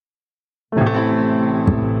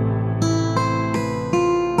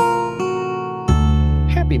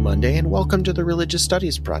Monday, and welcome to the Religious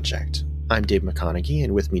Studies Project. I'm Dave McConaughey,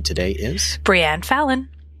 and with me today is... Brianne Fallon.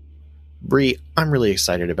 Bri, I'm really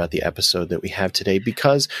excited about the episode that we have today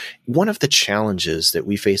because one of the challenges that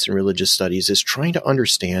we face in religious studies is trying to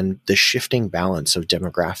understand the shifting balance of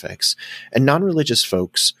demographics. And non-religious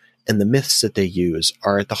folks and the myths that they use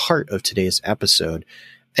are at the heart of today's episode.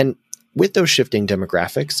 And with those shifting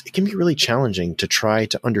demographics, it can be really challenging to try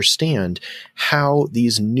to understand how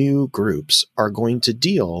these new groups are going to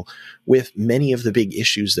deal with many of the big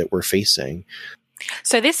issues that we're facing.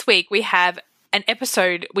 So this week we have an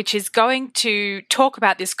episode which is going to talk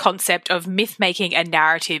about this concept of myth-making and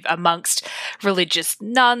narrative amongst religious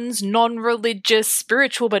nuns, non-religious,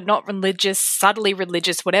 spiritual but not religious, subtly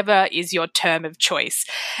religious, whatever is your term of choice.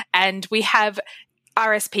 And we have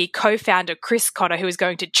RSP co-founder Chris Cotter, who is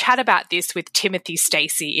going to chat about this with Timothy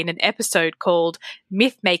Stacey in an episode called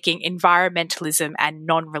Myth-Making, Environmentalism and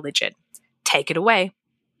Non-Religion. Take it away.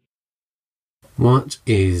 What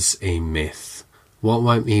is a myth? What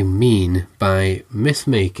might we mean by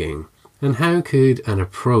myth-making? And how could an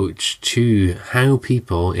approach to how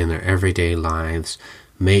people in their everyday lives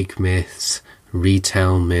make myths,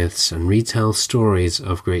 retell myths, and retell stories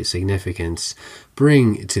of great significance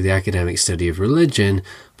bring to the academic study of religion,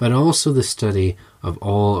 but also the study of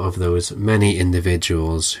all of those many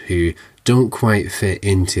individuals who don't quite fit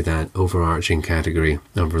into that overarching category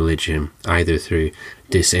of religion, either through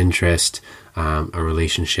disinterest, a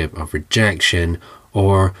relationship of rejection,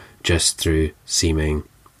 or just through seeming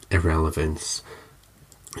irrelevance.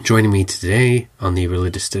 Joining me today on the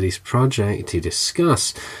Religious Studies Project to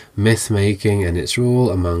discuss myth-making and its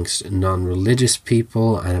role amongst non-religious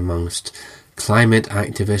people and amongst climate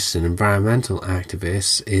activists and environmental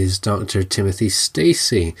activists is Dr. Timothy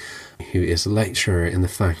Stacey, who is a lecturer in the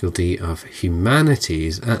Faculty of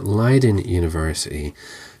Humanities at Leiden University.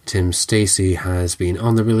 Tim Stacey has been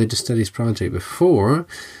on the Religious Studies Project before,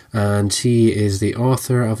 and he is the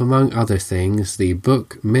author of, among other things, the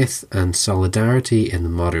book Myth and Solidarity in the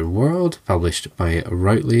Modern World, published by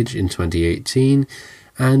Routledge in 2018,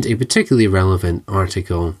 and a particularly relevant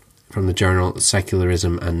article from the journal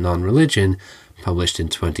Secularism and Non-Religion, published in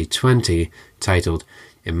 2020, titled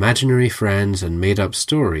Imaginary Friends and Made-Up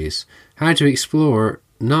Stories, How to Explore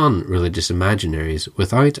Non-Religious Imaginaries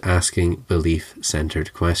Without Asking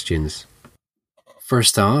Belief-Centered Questions.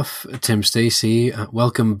 First off, Tim Stacey,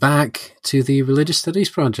 welcome back to the Religious Studies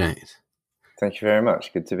Project. Thank you very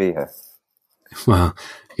much. Good to be here. Well,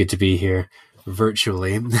 good to be here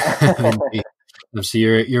virtually. So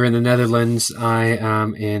you're in the Netherlands. I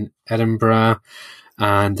am in Edinburgh,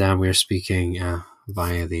 and we're speaking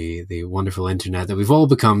via the wonderful internet that we've all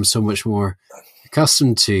become so much more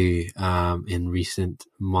accustomed to in recent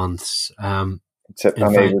months. Except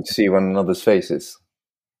I'm able to see one another's faces.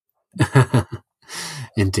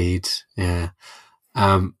 Indeed, yeah.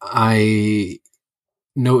 I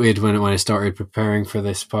noted when I started preparing for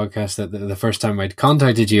this podcast that the first time I'd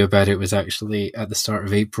contacted you about it was actually at the start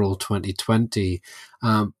of April 2020.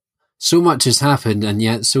 So much has happened, and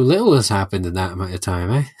yet so little has happened in that amount of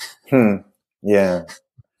time, eh? Yeah.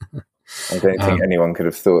 I don't think anyone could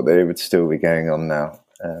have thought that it would still be going on now.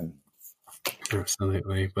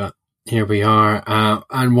 Absolutely, but here we are,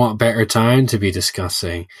 and what better time to be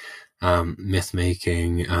discussing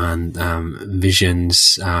myth-making and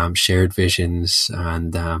visions, shared visions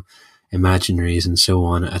and imaginaries and so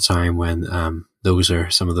on at a time when those are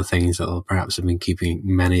some of the things that will perhaps have been keeping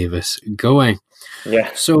many of us going. Yeah.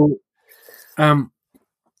 So now,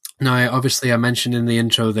 obviously, I mentioned in the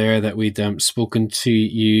intro there that we'd spoken to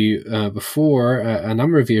you before a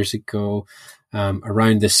number of years ago,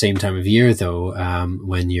 around this same time of year, though,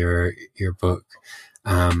 when your book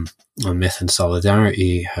on Myth and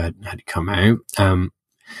Solidarity had come out.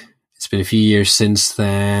 It's been a few years since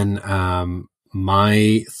then.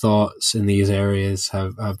 My thoughts in these areas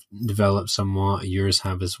have developed somewhat. Yours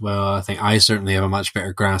have as well. I think I certainly have a much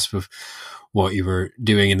better grasp of what you were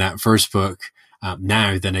doing in that first book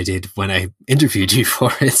now than I did when I interviewed you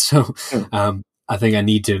for it. So I think I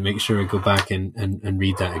need to make sure I go back and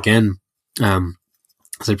read that again. So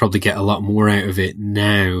I'd probably get a lot more out of it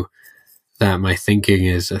now that my thinking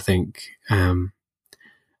is, I think,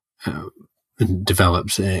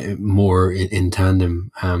 develops more in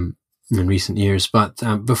tandem in recent years. But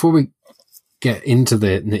before we get into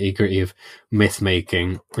the nitty-gritty of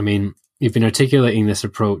myth-making, I mean, you've been articulating this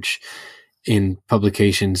approach in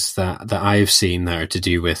publications that I've seen that are to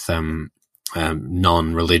do with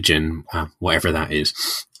non-religion, whatever that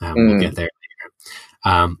is. We'll get there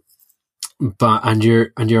later. But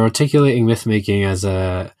you're articulating myth-making as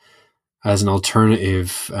a as an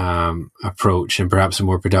alternative approach, and perhaps a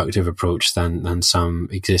more productive approach than some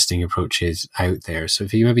existing approaches out there. So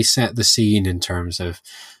if you maybe set the scene in terms of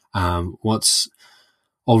what's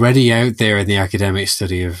already out there in the academic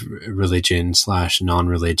study of religion /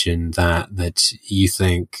 non-religion that you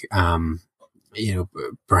think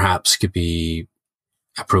perhaps could be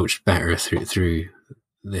approached better through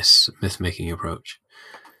this myth-making approach.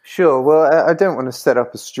 Sure. Well, I don't want to set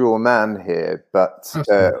up a straw man here, but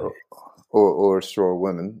or a straw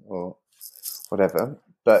woman or whatever.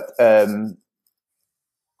 But I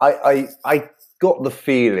got the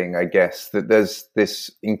feeling, I guess, that there's this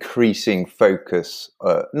increasing focus,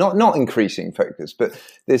 not increasing focus, but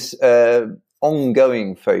this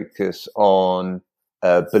ongoing focus on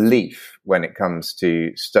belief when it comes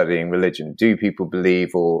to studying religion. Do people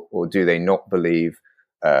believe or do they not believe?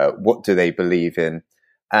 What do they believe in?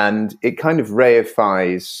 And it kind of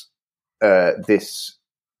reifies this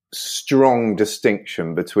strong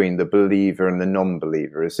distinction between the believer and the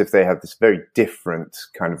non-believer, as if they have this very different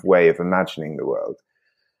kind of way of imagining the world.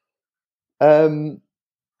 And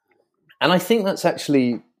I think that's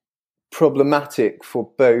actually problematic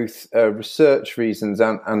for both research reasons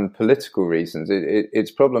and political reasons.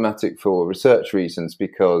 It's problematic for research reasons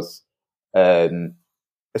because,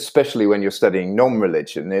 especially when you're studying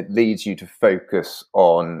non-religion, it leads you to focus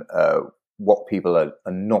on what people are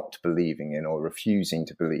not believing in or refusing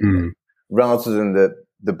to believe in, rather than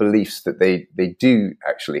the beliefs that they do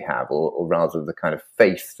actually have, or rather the kind of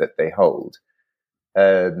faith that they hold.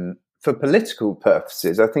 For political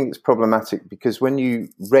purposes, I think it's problematic because when you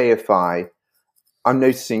reify, I'm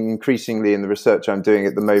noticing increasingly in the research I'm doing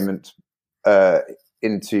at the moment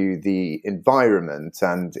into the environment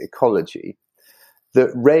and ecology, that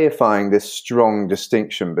reifying this strong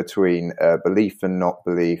distinction between belief and not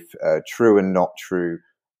belief, true and not true,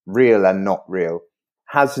 real and not real,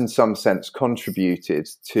 has in some sense contributed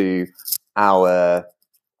to our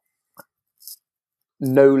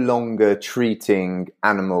no longer treating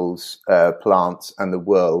animals, plants, and the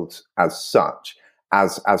world as such,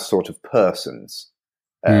 as sort of persons.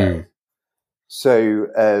 So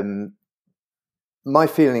my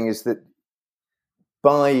feeling is that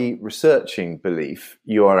by researching belief,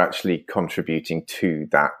 you are actually contributing to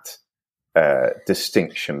that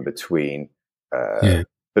distinction between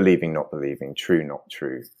believing, not believing, true, not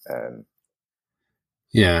true. And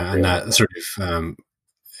that sort of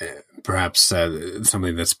perhaps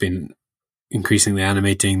something that's been increasingly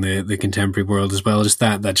animating the contemporary world as well. Just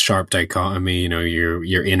that sharp dichotomy.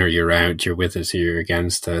 You're in or you're out. You're with us or you're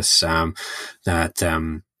against us. That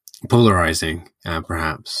polarizing,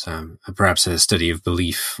 perhaps a study of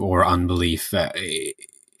belief or unbelief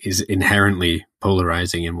is inherently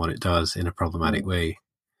polarizing in what it does in a problematic way.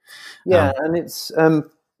 Yeah, and it's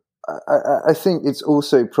I think it's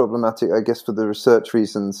also problematic, I guess, for the research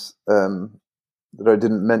reasons that I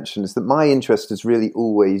didn't mention, is that my interest has really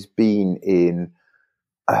always been in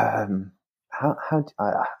how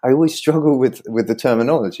I always struggle with the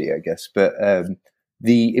terminology, I guess, but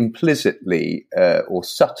the implicitly or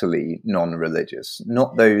subtly non-religious,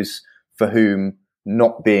 not those for whom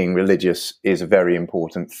not being religious is a very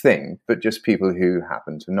important thing, but just people who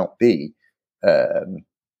happen to not be,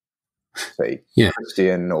 say,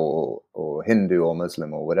 Christian or Hindu or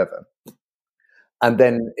Muslim or whatever. And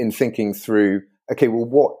then in thinking through, okay, well,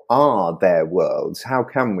 what are their worlds? How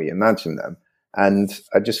can we imagine them? And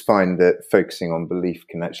I just find that focusing on belief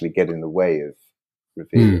can actually get in the way of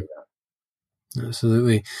revealing that.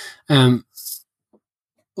 Absolutely.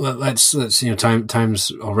 Let's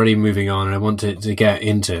time's already moving on, and I want to get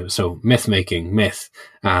into myth making.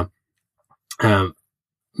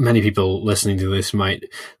 Many people listening to this might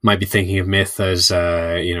be thinking of myth as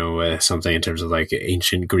something in terms of like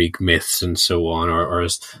ancient Greek myths and so on, or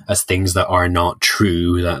as things that are not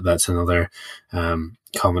true. That's another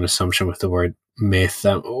common assumption with the word myth.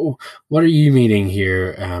 What are you meaning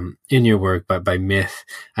here in your work by myth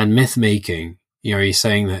and myth making? Are you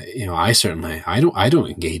saying that I don't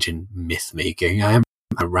engage in myth making. I'm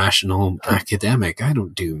a rational academic. I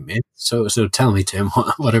don't do myths. So tell me, Tim,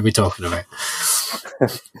 what are we talking about?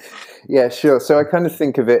 Yeah, sure. So I kind of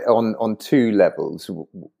think of it on two levels.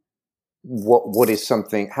 What is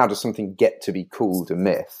something? How does something get to be called a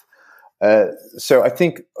myth? So I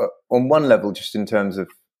think on one level, just in terms of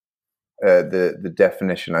the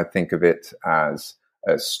definition, I think of it as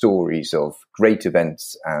stories of great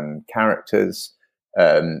events and characters,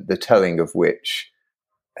 the telling of which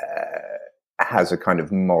has a kind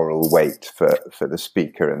of moral weight for the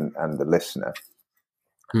speaker and the listener.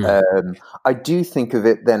 I do think of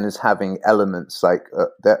it then as having elements like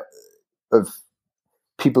that of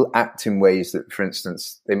people act in ways that, for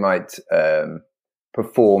instance, they might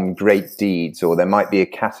perform great deeds, or there might be a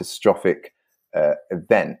catastrophic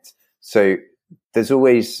event. So there's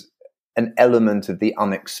always an element of the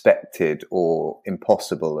unexpected or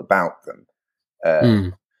impossible about them.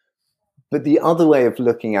 But the other way of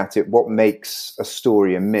looking at it, what makes a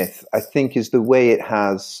story a myth, I think, is the way it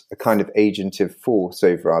has a kind of agentive force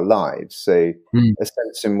over our lives. So a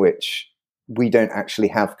sense in which we don't actually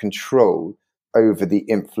have control over the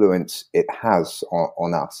influence it has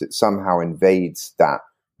on us. It somehow invades that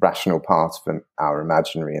rational part of our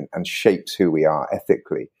imaginary and shapes who we are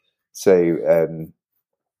ethically. So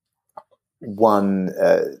one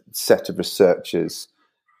set of researchers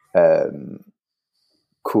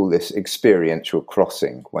call this experiential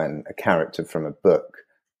crossing, when a character from a book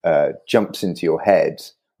jumps into your head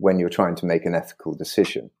when you're trying to make an ethical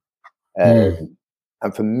decision.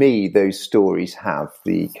 And for me, those stories have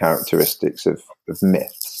the characteristics of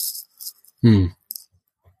myths.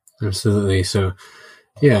 Absolutely. So,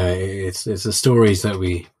 yeah, it's the stories that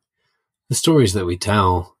we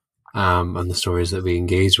tell, and the stories that we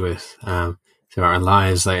engage with through our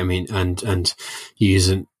lives. Like, I mean, and you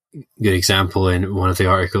use a good example in one of the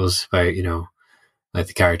articles about, like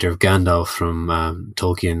the character of Gandalf from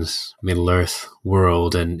Tolkien's Middle-earth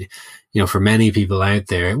world. And, for many people out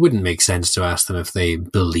there, it wouldn't make sense to ask them if they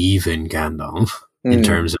believe in Gandalf in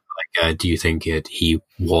terms of, like, do you think he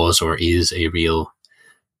was or is a real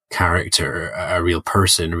character, a real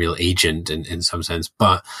person, a real agent in some sense?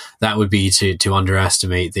 But that would be to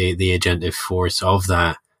underestimate the agentive force of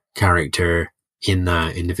that character in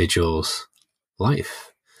that individual's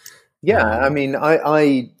life. Yeah, I mean,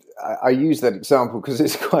 I use that example because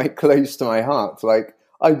it's quite close to my heart. Like,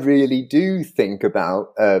 I really do think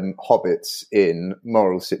about hobbits in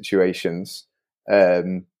moral situations.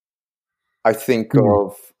 I think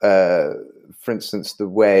of, for instance, the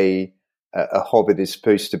way a hobbit is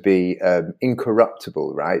supposed to be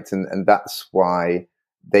incorruptible, right? And that's why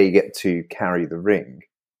they get to carry the ring.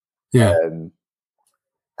 Yeah.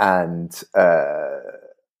 That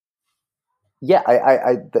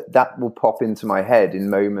will pop into my head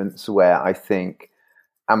in moments where I think,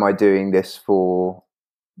 am I doing this for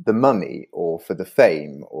the money or for the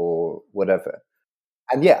fame or whatever?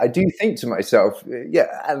 And I do think to myself,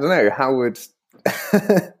 I don't know, how would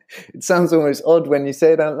it sounds almost odd when you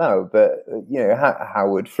say it out loud, but how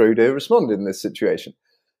would Frodo respond in this situation?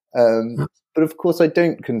 But of course, I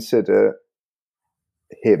don't consider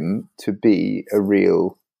him to be a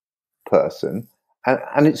real person,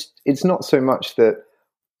 and it's not so much that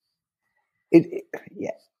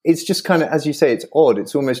it's just kind of, as you say, it's odd.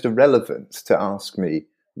 It's almost irrelevant to ask me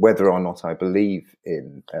whether or not I believe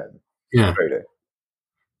in Frodo.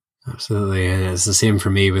 Absolutely, and it's the same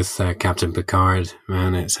for me with Captain Picard.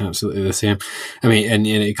 Man, it's absolutely the same. I mean, and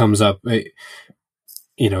it comes up.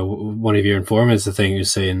 One of your informants, I think,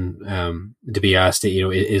 was saying to be asked,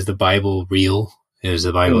 is the Bible real? Is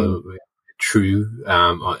the Bible true?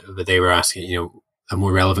 But they were asking, a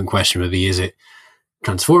more relevant question would be, is it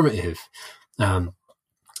transformative? And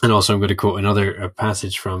also, I'm going to quote another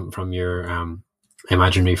passage from your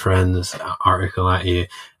Imaginary Friends article at you.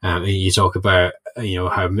 You talk about,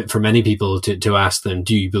 how for many people to ask them,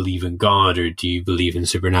 do you believe in God or do you believe in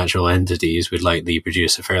supernatural entities, would likely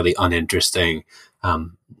produce a fairly uninteresting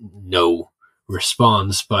no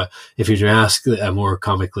response. But if you were to ask a more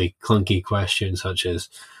comically clunky question, such as,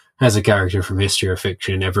 has a character from history or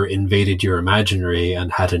fiction ever invaded your imaginary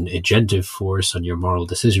and had an agentive force on your moral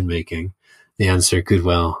decision making? The answer could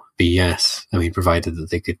well be yes. I mean, provided that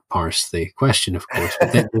they could parse the question, of course.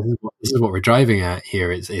 But this is what we're driving at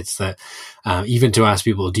here. It's that even to ask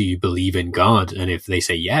people, do you believe in God? And if they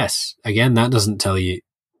say yes, again, that doesn't tell you,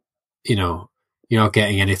 you're not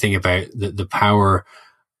getting anything about the power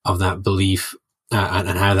of that belief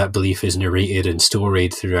and how that belief is narrated and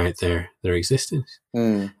storied throughout their existence.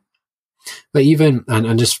 But even,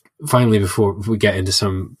 and just finally, before we get into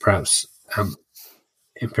some perhaps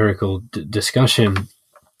empirical discussion,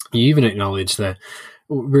 you even acknowledge that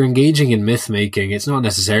we're engaging in myth making. It's not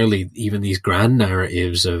necessarily even these grand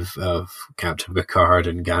narratives of Captain Picard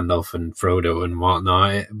and Gandalf and Frodo and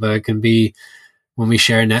whatnot, but it can be when we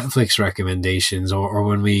share Netflix recommendations or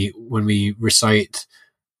when we recite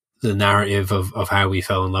the narrative of how we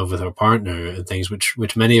fell in love with our partner and things,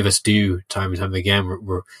 which many of us do time and time again.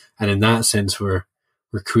 And in that sense, we're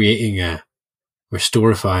creating we're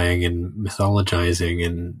storifying and mythologizing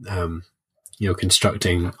and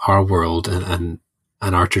constructing our world and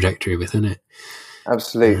our trajectory within it.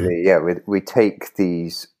 Absolutely, we take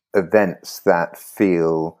these events that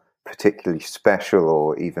feel particularly special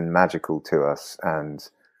or even magical to us, and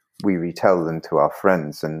we retell them to our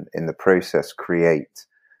friends, and in the process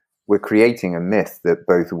we're creating a myth that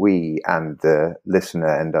both we and the listener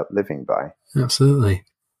end up living by. Absolutely.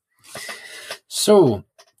 So,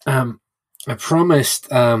 I promised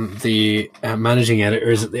the managing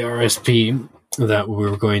editors at the RSP that we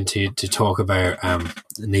were going to talk about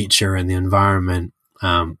nature and the environment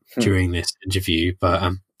during this interview, but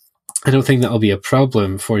I don't think that'll be a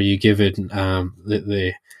problem for you, given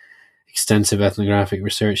the extensive ethnographic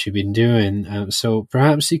research you've been doing. So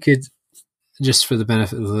perhaps you could, just for the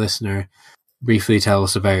benefit of the listener, briefly tell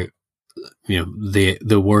us about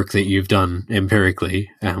the work that you've done empirically,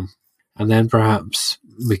 and then perhaps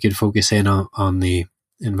we could focus in on the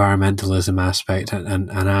environmentalism aspect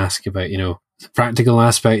and ask about the practical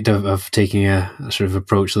aspect of taking a sort of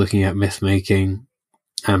approach looking at myth making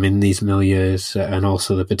in these milieus, and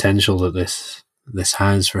also the potential that this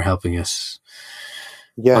has for helping us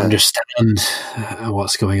understand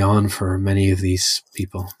what's going on for many of these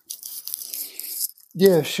people.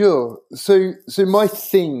 Yeah, sure. So my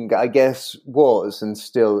thing, I guess, was and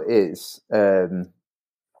still is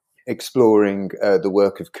exploring the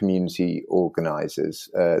work of community organisers.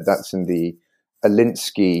 That's in the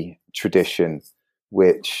Alinsky tradition,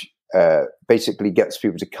 which basically gets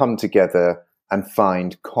people to come together and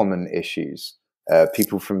find common issues.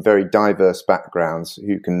 People from very diverse backgrounds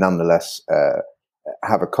who can nonetheless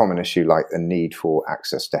have a common issue, like the need for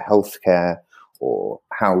access to healthcare or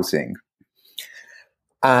housing.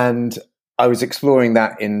 And I was exploring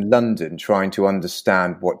that in London, trying to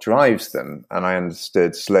understand what drives them. And I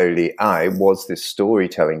understood slowly, was this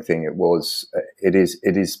storytelling thing. It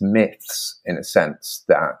is myths, in a sense,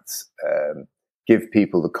 that give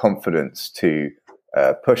people the confidence to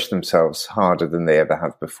push themselves harder than they ever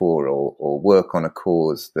have before, or work on a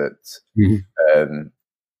cause that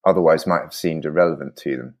otherwise might have seemed irrelevant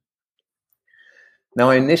to them. Now,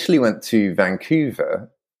 I initially went to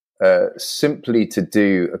Vancouver simply to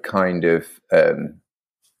do a kind of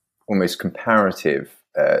almost comparative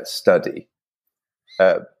study.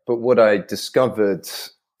 But what I discovered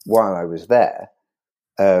while I was there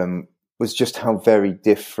was just how very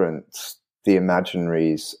different the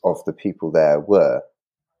imaginaries of the people there were,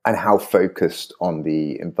 and how focused on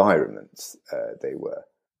the environment they were.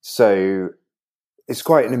 So it's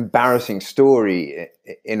quite an embarrassing story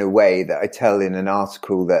in a way that I tell in an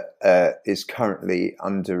article that is currently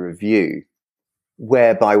under review,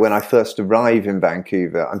 whereby when I first arrive in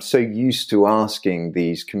Vancouver, I'm so used to asking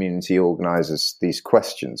these community organisers these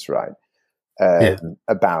questions, right?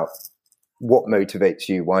 About what motivates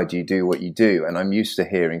you, why do you do what you do? And I'm used to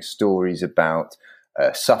hearing stories about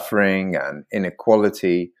suffering and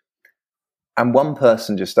inequality. And one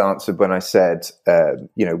person just answered when I said,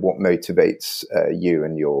 what motivates you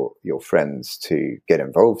and your friends to get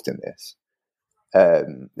involved in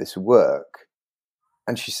this work?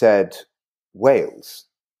 And she said, whales.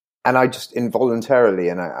 And I just involuntarily,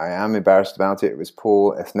 and I am embarrassed about it, it was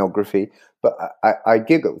poor ethnography, but I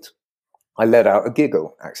giggled. I let out a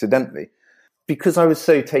giggle accidentally, because I was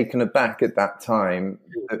so taken aback at that time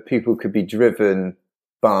that people could be driven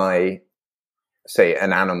by, say,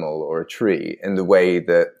 an animal or a tree in the way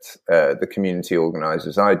that the community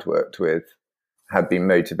organisers I'd worked with had been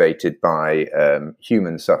motivated by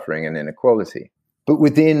human suffering and inequality. But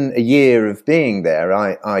within a year of being there,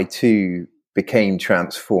 I too became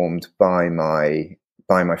transformed by my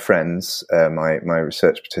friends, my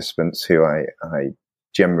research participants, who I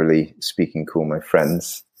generally speaking call my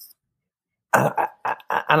friends. And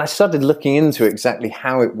I started looking into exactly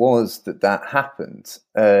how it was that happened.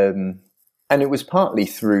 And it was partly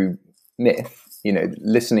through myth,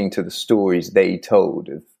 listening to the stories they told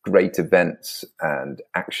of great events and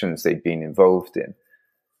actions they'd been involved in.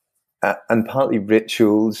 And partly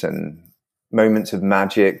rituals and moments of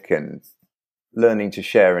magic and learning to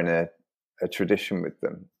share in a tradition with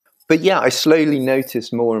them. But yeah, I slowly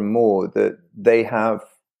noticed more and more that they have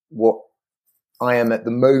what I am at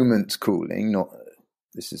the moment calling,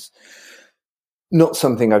 this is not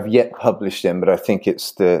something I've yet published in, but I think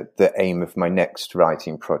it's the aim of my next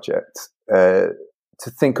writing project, to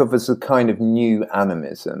think of as a kind of new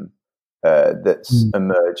animism that's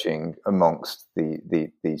emerging amongst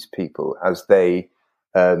these people as they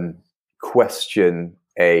question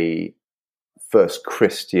a first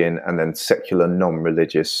Christian and then secular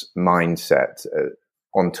non-religious mindset,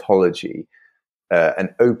 ontology,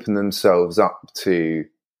 and open themselves up to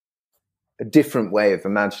a different way of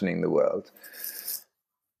imagining the world.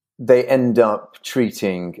 They end up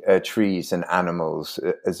treating trees and animals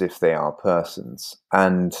as if they are persons.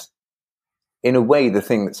 And in a way, the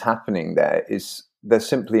thing that's happening there is they're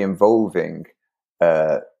simply involving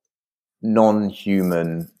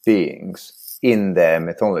non-human beings in their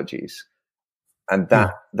mythologies. And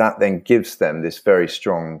that then gives them this very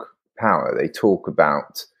strong power. They talk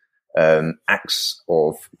about acts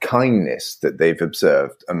of kindness that they've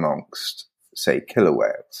observed amongst, say, killer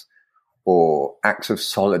whales, or acts of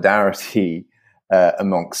solidarity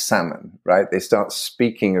amongst salmon, right? They start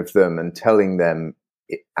speaking of them and telling them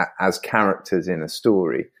as characters in a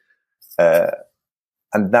story.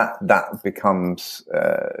 And that becomes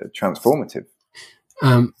transformative.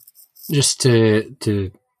 Just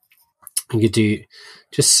to you could do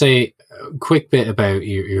just say a quick bit about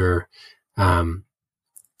your the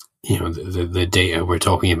data we're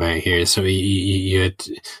talking about here. So you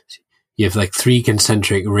have like 3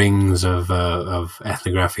 concentric rings of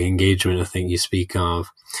ethnographic engagement, I think you speak of.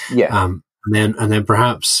 Yeah. And then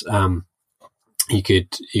perhaps you could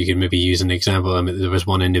maybe use an example. I mean, there was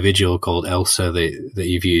one individual called Elsa that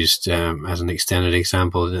you've used as an extended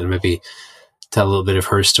example, and maybe tell a little bit of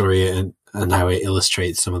her story and how it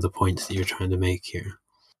illustrates some of the points that you're trying to make here.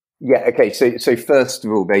 Yeah. Okay. So first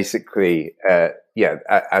of all, basically,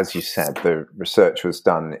 as you said, the research was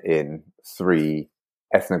done in 3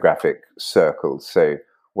 ethnographic circles. So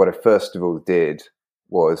what I first of all did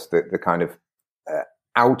was the kind of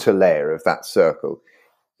outer layer of that circle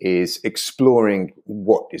is exploring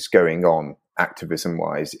what is going on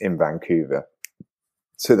activism-wise in Vancouver.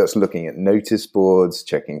 So that's looking at notice boards,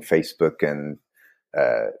 checking Facebook and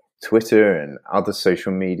Twitter and other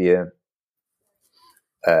social media,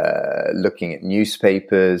 looking at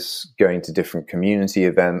newspapers, going to different community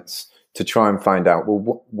events to try and find out,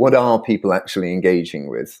 well, what are people actually engaging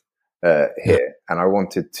with here? And I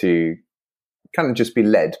wanted to kind of just be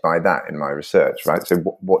led by that in my research, right? So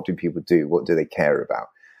what do people do? What do they care about?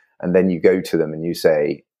 And then you go to them and you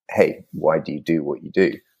say, hey, why do you do what you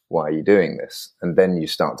do? Why are you doing this? And then you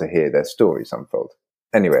start to hear their stories unfold.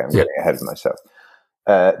 Anyway, I'm getting ahead of myself.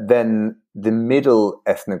 Then the middle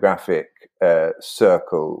ethnographic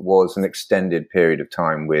circle was an extended period of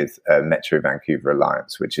time with Metro Vancouver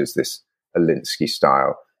Alliance, which is this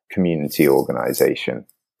Alinsky-style community organization.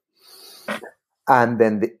 And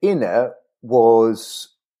then the inner was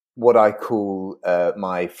what I call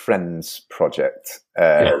my Friends Project,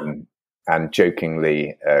 and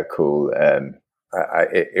jokingly call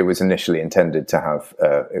it was initially intended to have,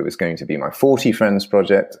 it was going to be my 40 Friends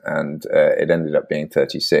Project, and it ended up being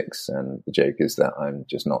 36. And the joke is that I'm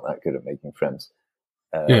just not that good at making friends.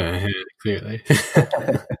 Clearly.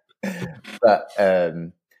 But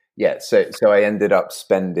so I ended up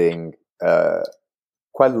spending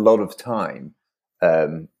quite a lot of time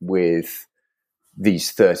with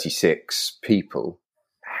these 36 people,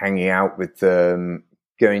 hanging out with them,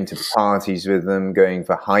 going to parties with them, going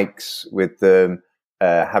for hikes with them,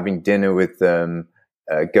 having dinner with them,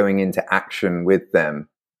 going into action with them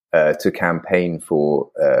to campaign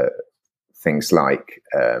for things like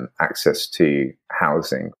access to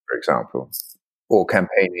housing, for example, or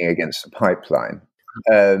campaigning against the pipeline.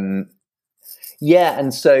 And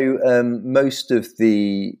so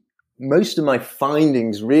most of my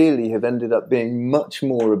findings really have ended up being much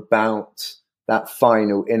more about that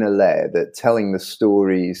final inner layer, that telling the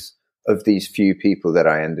stories of these few people that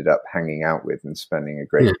I ended up hanging out with and spending a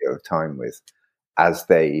great deal of time with as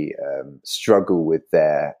they struggle with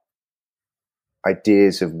their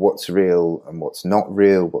ideas of what's real and what's not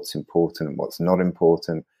real, what's important and what's not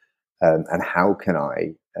important, and how can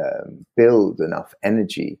I build enough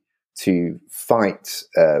energy to fight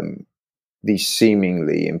these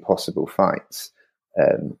seemingly impossible fights,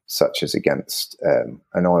 such as against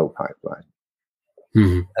an oil pipeline.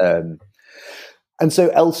 Mm-hmm. And so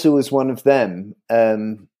Elsa was one of them,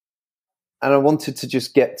 and I wanted to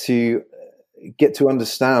just get to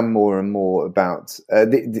understand more and more about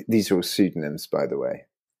these are all pseudonyms, by the way.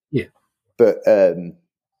 Yeah, but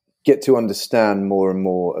get to understand more and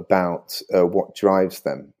more about what drives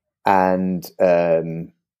them. And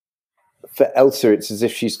for Elsa, it's as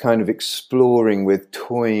if she's kind of toying with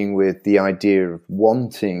the idea of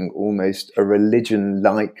wanting almost a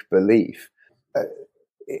religion-like belief.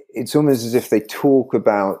 It's almost as if they talk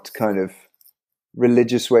about kind of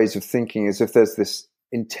religious ways of thinking as if there's this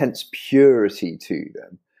intense purity to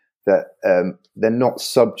them, that they're not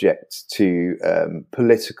subject to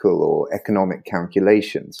political or economic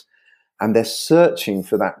calculations. And they're searching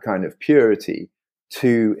for that kind of purity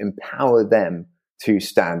to empower them to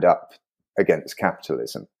stand up against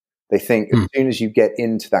capitalism. They think as soon as you get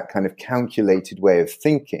into that kind of calculated way of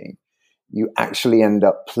thinking, you actually end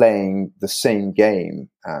up playing the same game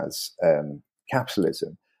as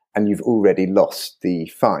capitalism, and you've already lost the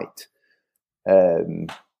fight.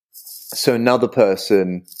 So another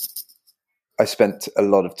person I spent a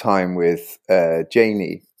lot of time with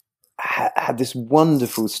Janie, had this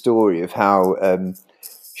wonderful story of how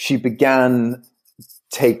she began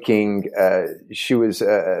taking. She was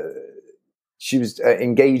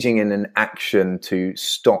engaging in an action to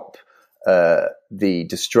stop the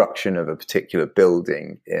destruction of a particular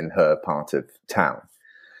building in her part of town,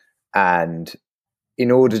 and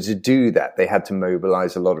in order to do that, they had to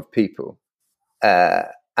mobilize a lot of people.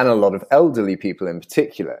 And a lot of elderly people in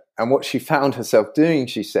particular. And what she found herself doing,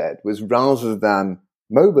 she said, was rather than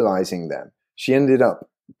mobilizing them, she ended up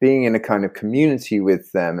being in a kind of community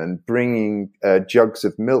with them and bringing jugs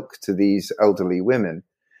of milk to these elderly women.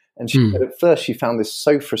 And she said at first she found this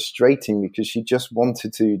so frustrating because she just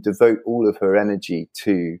wanted to devote all of her energy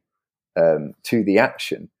to the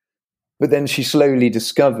action. But then she slowly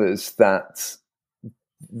discovers that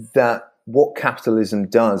what capitalism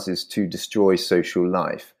does is to destroy social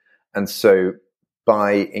life. And so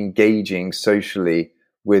by engaging socially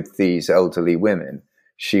with these elderly women,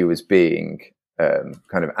 she was being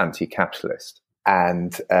kind of anti-capitalist.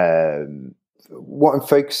 And what I'm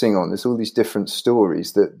focusing on is all these different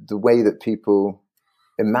stories, that the way that people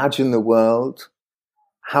imagine the world,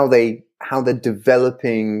 how they're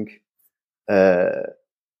developing kind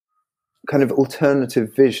of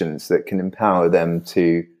alternative visions that can empower them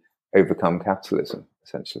to overcome capitalism,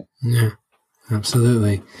 essentially. Yeah,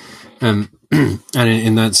 absolutely. And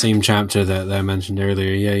in that same chapter that I mentioned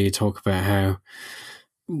earlier, you talk about how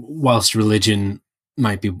whilst religion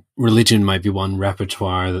might be one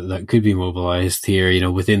repertoire that could be mobilized here,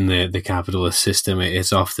 within the capitalist system,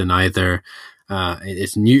 it's often either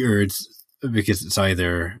it's neutered because it's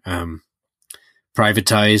either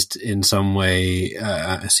privatized in some way,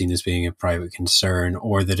 seen as being a private concern,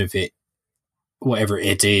 or that if it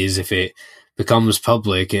becomes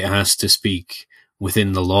public, it has to speak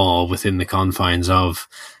within the law, within the confines of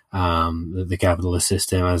the capitalist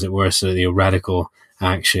system, as it were. So the radical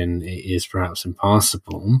action is perhaps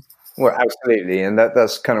impossible. Well, absolutely. And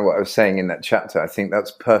that's kind of what I was saying in that chapter. I think that's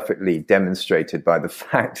perfectly demonstrated by the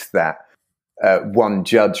fact that one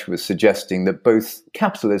judge was suggesting that both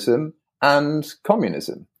capitalism and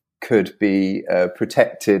communism could be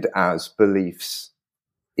protected as beliefs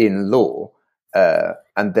in law,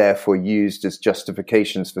 and therefore used as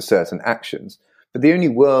justifications for certain actions. But the only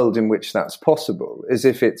world in which that's possible is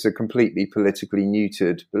if it's a completely politically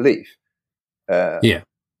neutered belief.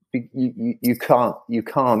 You can't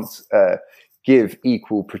give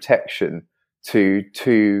equal protection to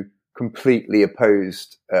two completely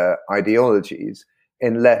opposed ideologies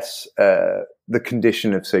unless the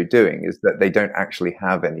condition of so doing is that they don't actually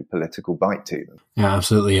have any political bite to them. Yeah,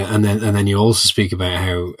 absolutely. And then you also speak about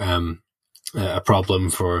how a problem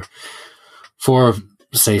for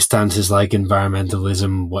say stances like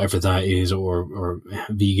environmentalism, whatever that is, or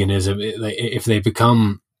veganism,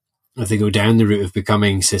 if they go down the route of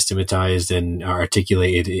becoming systematized and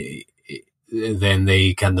articulated, then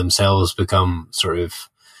they can themselves become sort of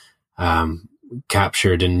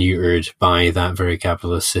captured and neutered by that very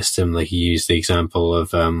capitalist system. Like you used the example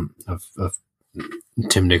of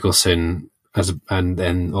Tim Nicholson and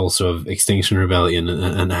then also of Extinction Rebellion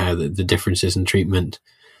and how the differences in treatment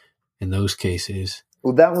in those cases.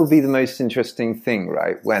 Well, that will be the most interesting thing,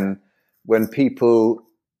 right? When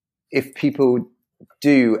if people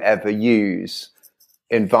do ever use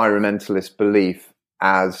environmentalist belief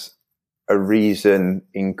as a reason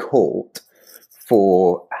in court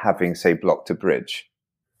for having, say, blocked a bridge,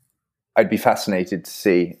 I'd be fascinated to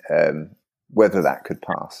see whether that could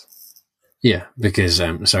pass. Yeah, because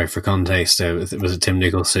sorry, for context, was it Tim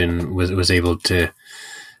Nicholson was able to?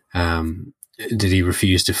 Did he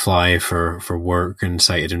refuse to fly for work and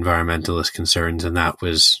cited environmentalist concerns, and that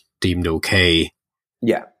was deemed okay?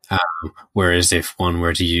 Yeah. Whereas if one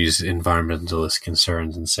were to use environmentalist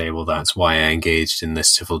concerns and say, well, that's why I engaged in this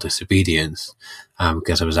civil disobedience,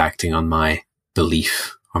 because I was acting on my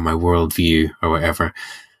belief or my worldview or whatever,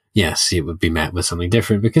 yes, it would be met with something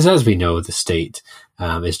different. Because as we know, the state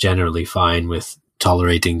is generally fine with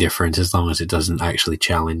tolerating difference as long as it doesn't actually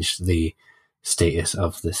challenge the status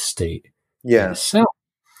of the state. Yeah. itself.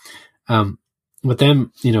 But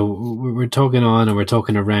then, we're talking on and we're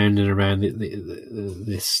talking around and around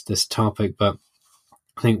this topic, but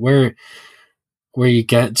I think where you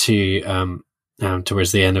get to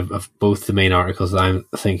towards the end of both the main articles that I'm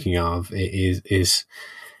thinking of is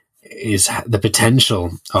the potential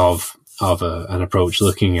of an approach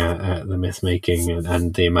looking at the myth making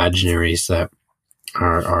and the imaginaries that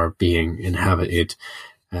are being inhabited,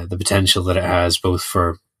 the potential that it has both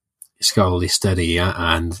for scholarly study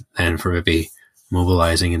and then for maybe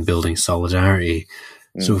mobilizing and building solidarity.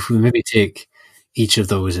 So if we maybe take each of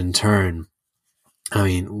those in turn, I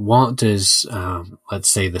mean, what does, let's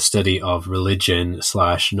say, the study of religion /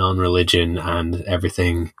 non-religion and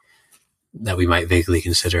everything that we might vaguely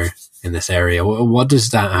consider in this area, what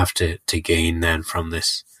does that have to gain then from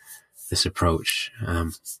this approach?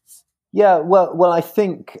 Yeah, well, I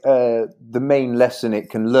think the main lesson it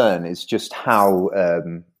can learn is just how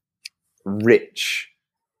rich,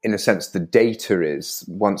 in a sense, the data is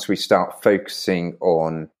once we start focusing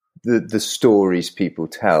on the stories people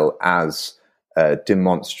tell as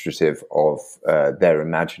demonstrative of their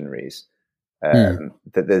imaginaries.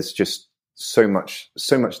 That there's just so much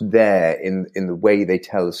there in the way they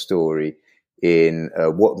tell a story, in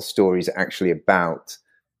what the story is actually about,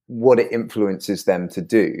 what it influences them to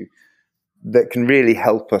do, that can really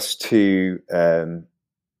help us to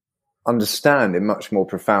understand in much more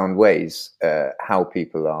profound ways how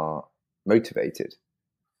people are motivated.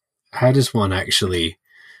 How does one actually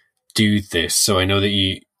do this? So I know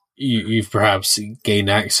that you've perhaps gained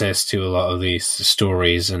access to a lot of these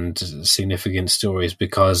stories and significant stories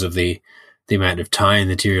because of the amount of time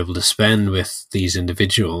that you're able to spend with these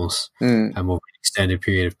individuals and over an extended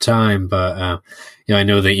period of time. But I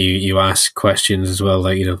know that you ask questions as well,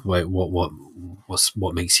 like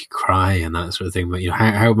what makes you cry and that sort of thing. But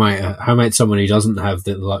how might someone who doesn't have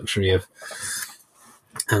the luxury of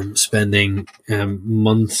spending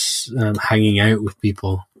months hanging out with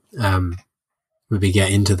people maybe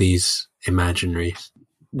get into these imaginaries?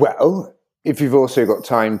 Well, if you've also got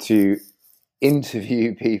time to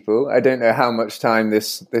interview people, I don't know how much time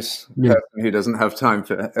this person who doesn't have time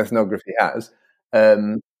for ethnography has,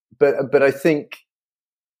 but I think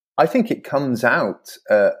it comes out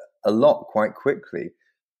a lot quite quickly.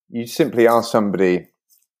 You simply ask somebody,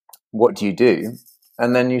 "What do you do?"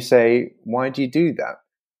 and then you say, "Why do you do that?"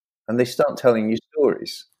 and they start telling you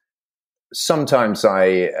stories. Sometimes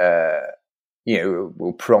I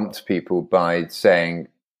will prompt people by saying,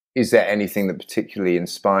 "Is there anything that particularly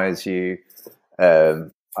inspires you?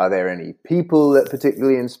 Are there any people that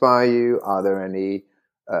particularly inspire you? Are there any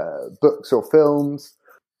books or films?"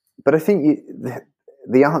 But I think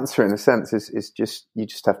the answer, in a sense, is just you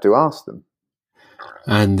just have to ask them.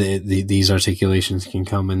 And these articulations can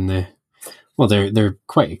come in they're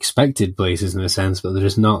quite expected places in a sense, but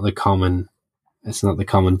there's not the common. It's not the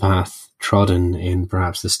common path trodden in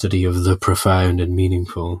perhaps the study of the profound and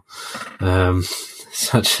meaningful,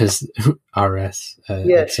 such as RS.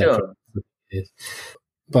 Yeah, sure.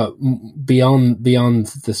 But beyond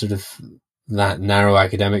the sort of that narrow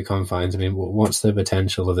academic confines, I mean, what's the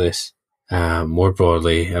potential of this more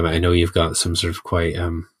broadly? I know you've got some sort of quite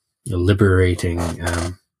liberating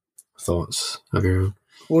thoughts of your own.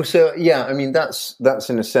 Well, so yeah, I mean that's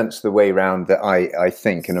in a sense the way round that I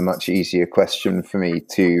think, and a much easier question for me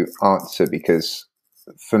to answer, because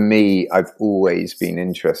for me I've always been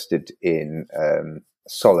interested in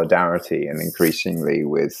solidarity, and increasingly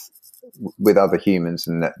with other humans,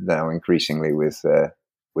 and now increasingly with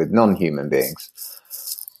non-human beings.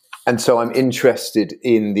 And so I'm interested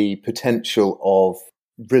in the potential of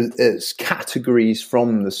categories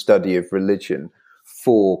from the study of religion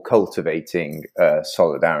for cultivating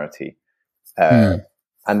solidarity.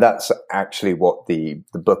 And that's actually what the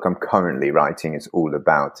book I'm currently writing is all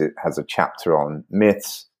about. It has a chapter on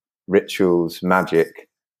myths, rituals, magic,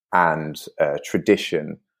 and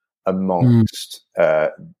tradition amongst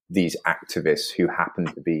these activists who happen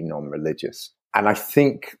to be non-religious. And I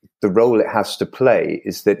think the role it has to play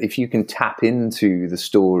is that if you can tap into the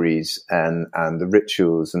stories and the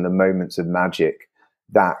rituals and the moments of magic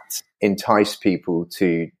that entice people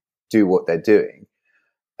to do what they're doing,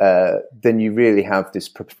 then you really have this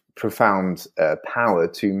profound power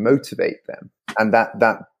to motivate them. And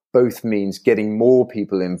that both means getting more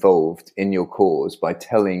people involved in your cause by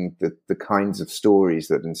telling the kinds of stories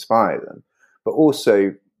that inspire them, but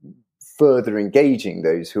also further engaging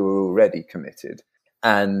those who are already committed.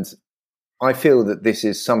 And I feel that this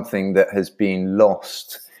is something that has been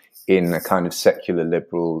lost in a kind of secular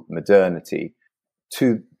liberal modernity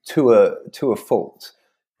to a fault,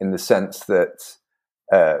 in the sense that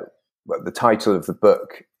the title of the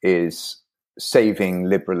book is Saving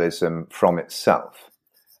Liberalism from Itself.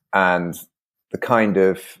 And the kind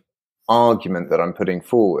of argument that I'm putting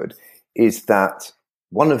forward is that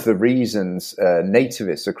one of the reasons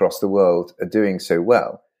nativists across the world are doing so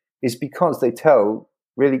well is because they tell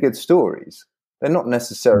really good stories. They're not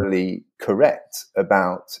necessarily correct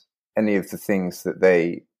about any of the things that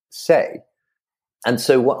they say. And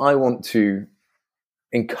so what I want to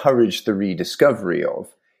encourage the rediscovery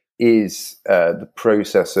of is the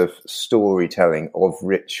process of storytelling, of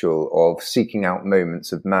ritual, of seeking out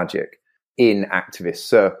moments of magic in activist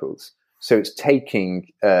circles. So it's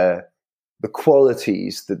taking the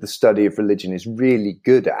qualities that the study of religion is really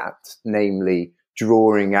good at, namely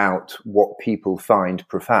drawing out what people find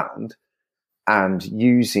profound and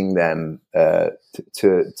using them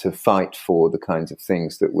to fight for the kinds of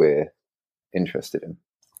things that we're interested in.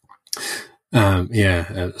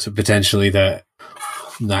 So potentially that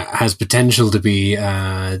has potential to be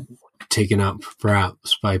taken up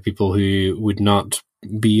perhaps by people who would not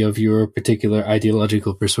be of your particular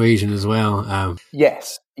ideological persuasion as well.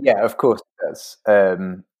 Yes, yeah, of course it does.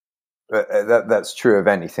 That's true of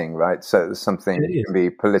anything, right? So there's something that can be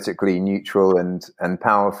politically neutral and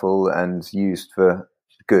powerful and used for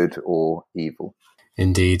good or evil.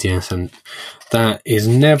 Indeed, yes, and that is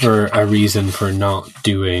never a reason for not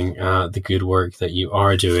doing the good work that you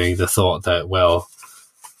are doing. The thought that, well,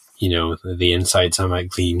 the insights I might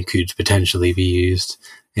glean could potentially be used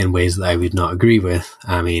in ways that I would not agree with.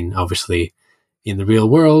 I mean, obviously, in the real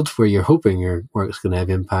world, where you're hoping your work's going to have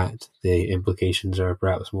impact, the implications are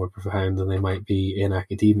perhaps more profound than they might be in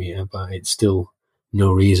academia, but it's still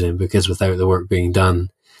no reason, because without the work being done,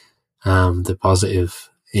 the positive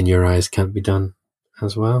in your eyes can't be done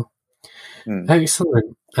as well.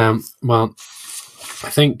 Excellent. Well, I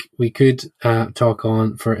think we could talk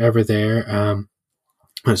on forever there.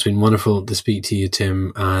 It's been wonderful to speak to you,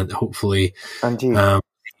 Tim, and hopefully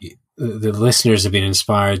the listeners have been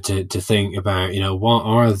inspired to think about, what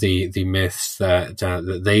are the myths that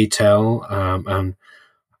they tell, and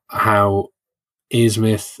how is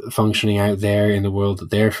myth functioning out there in the world that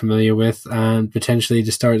they're familiar with, and potentially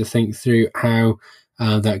to start to think through how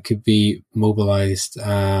that could be mobilized,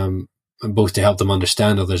 both to help them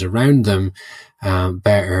understand others around them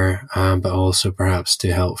better, but also perhaps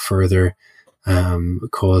to help further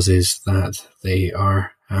causes that they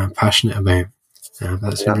are passionate about.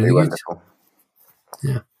 That's been really wonderful. Good.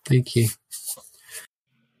 Yeah, thank you.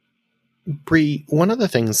 Bree, one of the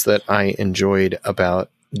things that I enjoyed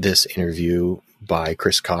about this interview by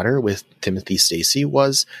Chris Cotter with Timothy Stacy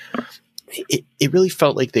was it really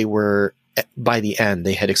felt like they were, by the end,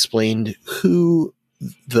 they had explained who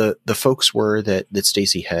the folks were that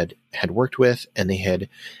Stacy had worked with, and they had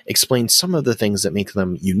explained some of the things that make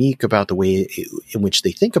them unique about the way in which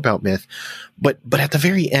they think about myth. But at the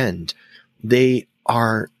very end, they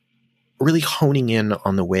are really honing in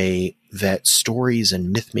on the way that stories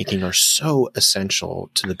and myth making are so essential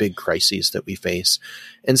to the big crises that we face.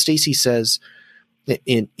 And Stacy says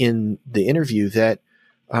in the interview that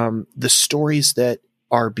the stories that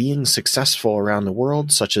are being successful around the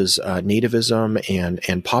world, such as nativism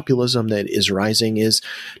and populism that is rising, is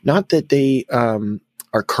not that they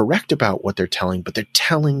are correct about what they're telling, but they're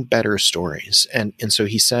telling better stories. And so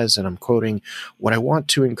he says, and I'm quoting, "What I want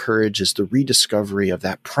to encourage is the rediscovery of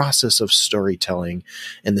that process of storytelling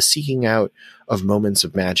and the seeking out of moments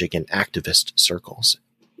of magic in activist circles."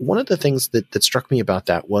 One of the things that struck me about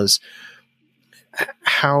that was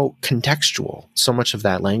how contextual so much of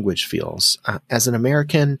that language feels. As an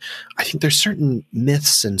American, I think there's certain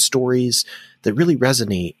myths and stories that really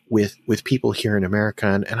resonate with people here in America.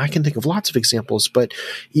 And I can think of lots of examples, but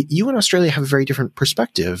you in Australia have a very different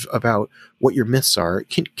perspective about what your myths are.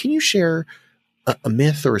 Can you share a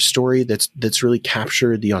myth or a story that's really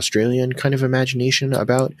captured the Australian kind of imagination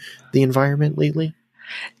about the environment lately?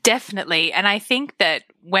 Definitely. And I think that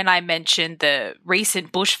when I mentioned the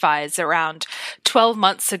recent bushfires around 12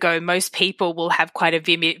 months ago, most people will have quite a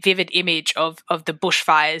vivid image of the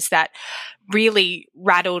bushfires that really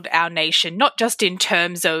rattled our nation, not just in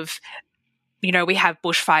terms of, we have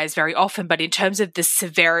bushfires very often, but in terms of the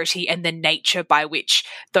severity and the nature by which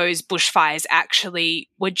those bushfires actually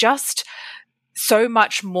were just so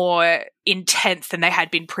much more intense than they had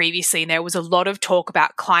been previously. And there was a lot of talk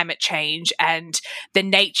about climate change and the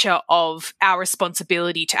nature of our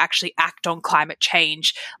responsibility to actually act on climate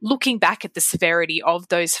change, looking back at the severity of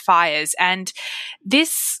those fires. And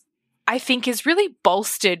this, I think, is really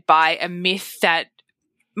bolstered by a myth that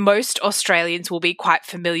most Australians will be quite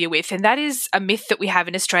familiar with, and that is a myth that we have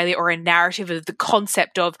in Australia, or a narrative of the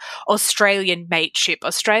concept of Australian mateship.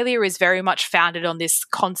 Australia is very much founded on this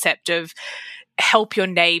concept of help your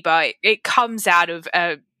neighbour. It comes out of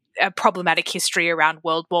a problematic history around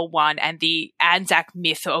World War I and the Anzac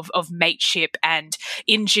myth of mateship and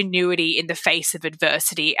ingenuity in the face of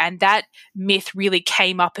adversity. And that myth really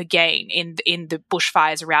came up again in the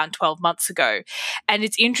bushfires around 12 months ago. And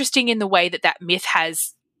it's interesting in the way that myth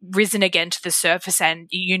has risen again to the surface and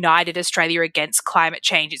united Australia against climate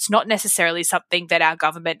change. It's not necessarily something that our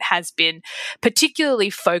government has been particularly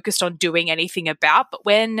focused on doing anything about, but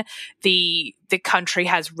when the country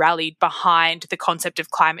has rallied behind the concept of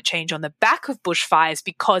climate change on the back of bushfires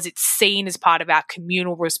because it's seen as part of our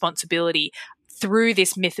communal responsibility through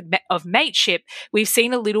this myth of mateship, we've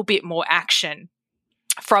seen a little bit more action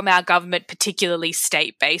from our government, particularly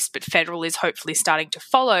state-based, but federal is hopefully starting to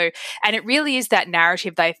follow. And it really is that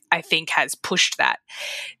narrative that I think has pushed that.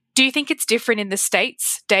 Do you think it's different in the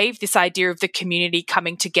States, Dave, this idea of the community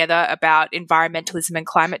coming together about environmentalism and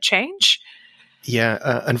climate change?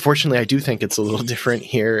 Yeah, unfortunately, I do think it's a little different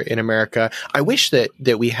here in America. I wish that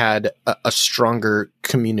we had a stronger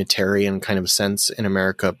communitarian kind of sense in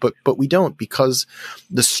America, but we don't, because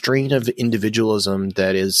the strain of individualism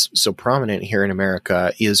that is so prominent here in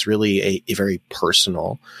America is really a very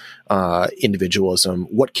personal individualism.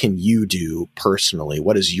 What can you do personally?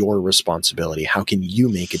 What is your responsibility? How can you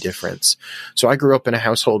make a difference? So I grew up in a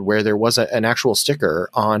household where there was an actual sticker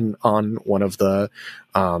on one of the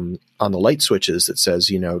on the light switches that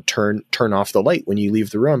says, turn off the light when you leave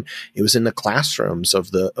the room. It was in the classrooms of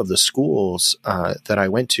the schools that I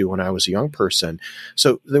went to when I was a young person.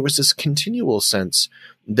 So there was this continual sense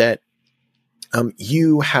that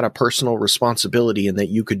you had a personal responsibility and that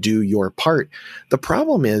you could do your part. The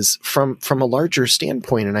problem is from a larger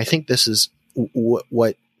standpoint, and I think this is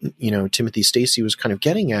what Timothy Stacy was kind of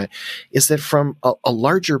getting at, is that from a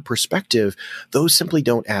larger perspective, those simply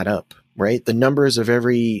don't add up, right? The numbers of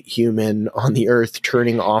every human on the earth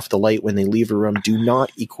turning off the light when they leave a room do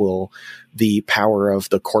not equal the power of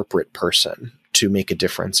the corporate person to make a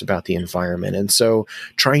difference about the environment. And so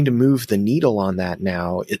trying to move the needle on that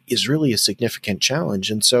now is really a significant challenge.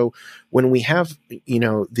 And so when we have,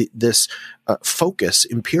 this focus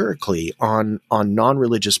empirically on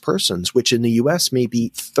non-religious persons, which in the U.S. may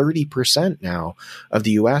be 30% now of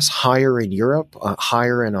the U.S., higher in Europe,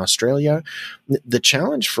 higher in Australia, the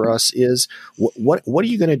challenge for us is what are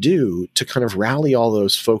you going to do to kind of rally all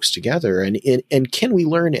those folks together? And can we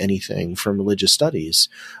learn anything from religious studies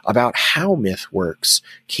about how myth works?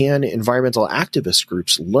 Can environmental activist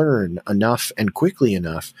groups learn enough and quickly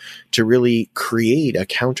enough to really create a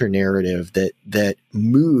counter narrative that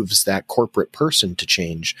moves that corporate person to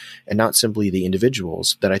change and not simply the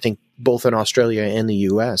individuals that I think both in Australia and the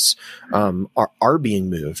US are being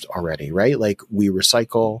moved already, right? Like we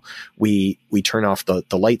recycle, we turn off the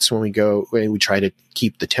lights when we go, we try to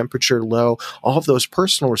keep the temperature low. All of those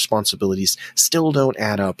personal responsibilities still don't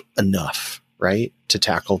add up enough, right, to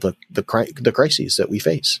tackle the crises that we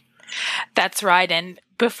face. That's right. And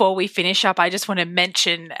before we finish up, I just want to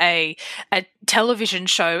mention a television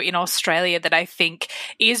show in Australia that I think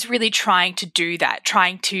is really trying to do that,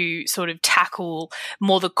 trying to sort of tackle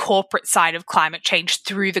more the corporate side of climate change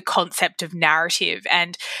through the concept of narrative.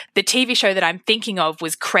 And the TV show that I'm thinking of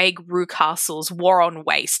was Craig Rucastle's War on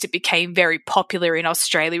Waste. It became very popular in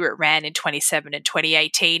Australia. It ran in 2017 and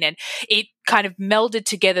 2018, and it kind of melded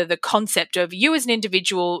together the concept of you as an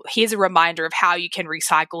individual, here's a reminder of how you can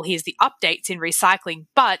recycle, here's the updates in recycling.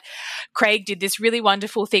 But Craig did this really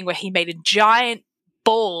wonderful thing where he made a giant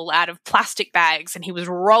ball out of plastic bags and he was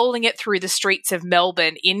rolling it through the streets of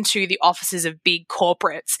Melbourne into the offices of big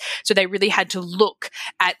corporates. So they really had to look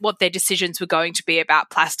at what their decisions were going to be about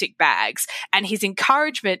plastic bags. And his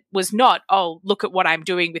encouragement was not, oh, look at what I'm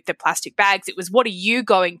doing with the plastic bags. It was, what are you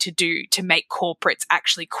going to do to make corporates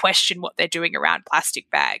actually question what they're doing around plastic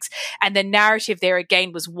bags? And the narrative there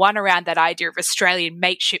again was one around that idea of Australian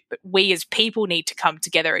mateship, but we as people need to come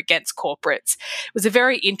together against corporates. It was a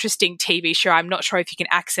very interesting TV show. I'm not sure if you can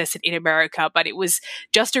access it in America, but it was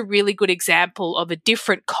just a really good example of a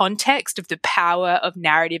different context of the power of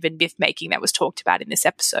narrative and myth making that was talked about in this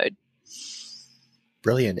episode.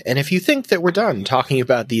 Brilliant. And if you think that we're done talking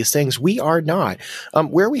about these things, we are not.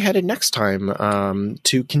 Where are we headed next time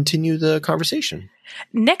to continue the conversation?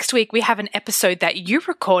 Next week, we have an episode that you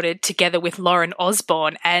recorded together with Lauren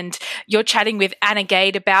Osborne, and you're chatting with Anna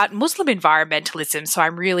Gade about Muslim environmentalism. So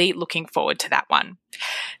I'm really looking forward to that one.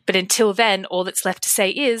 But until then, all that's left to say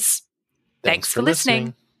is thanks for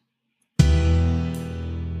listening.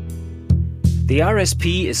 The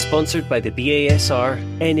RSP is sponsored by the BASR,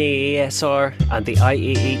 NAASR and the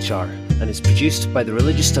IAHR and is produced by the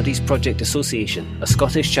Religious Studies Project Association, a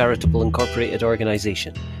Scottish charitable incorporated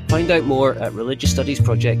organisation. Find out more at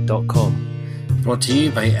religiousstudiesproject.com. Brought to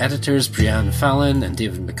you by editors Brianne Fallon and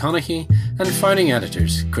David McConaughey, and founding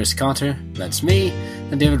editors Chris Cotter, that's me,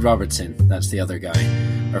 and David Robertson, that's the other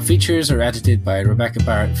guy. Our features are edited by Rebecca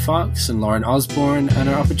Barrett-Fox and Lauren Osborne, and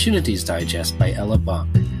our Opportunities Digest by Ella Bach.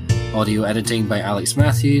 Audio editing by Alex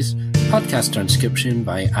Matthews, podcast transcription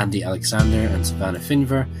by Andy Alexander and Savannah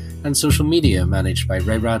Finver, and social media managed by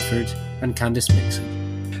Ray Radford and Candice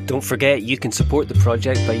Mixon. Don't forget you can support the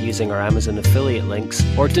project by using our Amazon affiliate links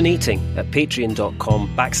or donating at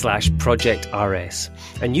patreon.com/projectrs.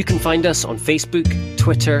 And you can find us on Facebook,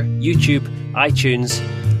 Twitter, YouTube, iTunes,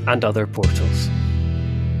 and other portals.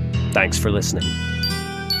 Thanks for listening.